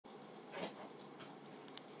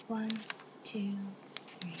1, 2,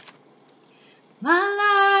 3.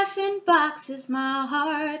 My life in boxes, my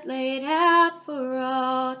heart laid out for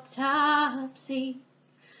autopsy.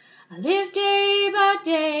 I live day by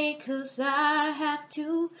day 'cause I have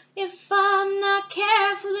to. If I'm not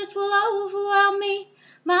careful, this will overwhelm me.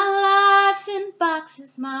 My life in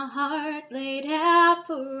boxes, my heart laid out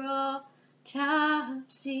for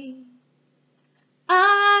autopsy.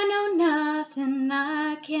 I know nothing,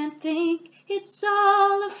 I can't think, it's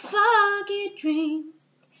all a foggy dream.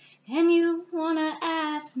 And you wanna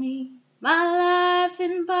ask me, my life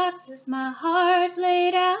in boxes, my heart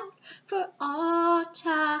laid out for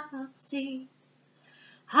autopsy.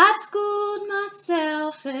 I've schooled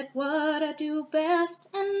myself at what I do best,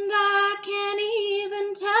 and I can't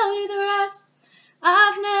even tell you the rest.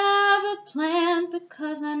 I've never planned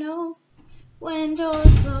because I know when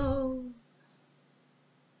doors close.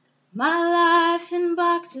 My life in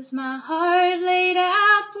boxes, my heart laid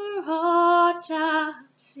out for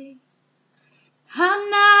autopsy. I'm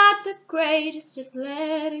not the greatest at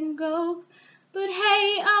letting go, but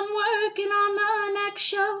hey, I'm working on the next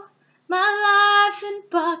show. My life in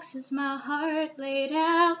boxes, my heart laid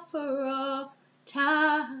out for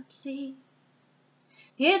autopsy.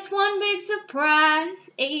 It's one big surprise,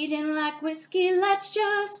 aging like whiskey. Let's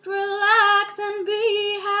just relax and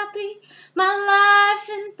be happy. My life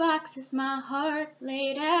in boxes, my heart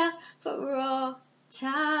laid out for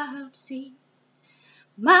autopsy.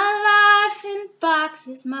 My life in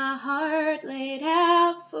boxes, my heart laid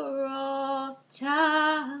out for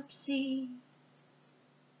autopsy.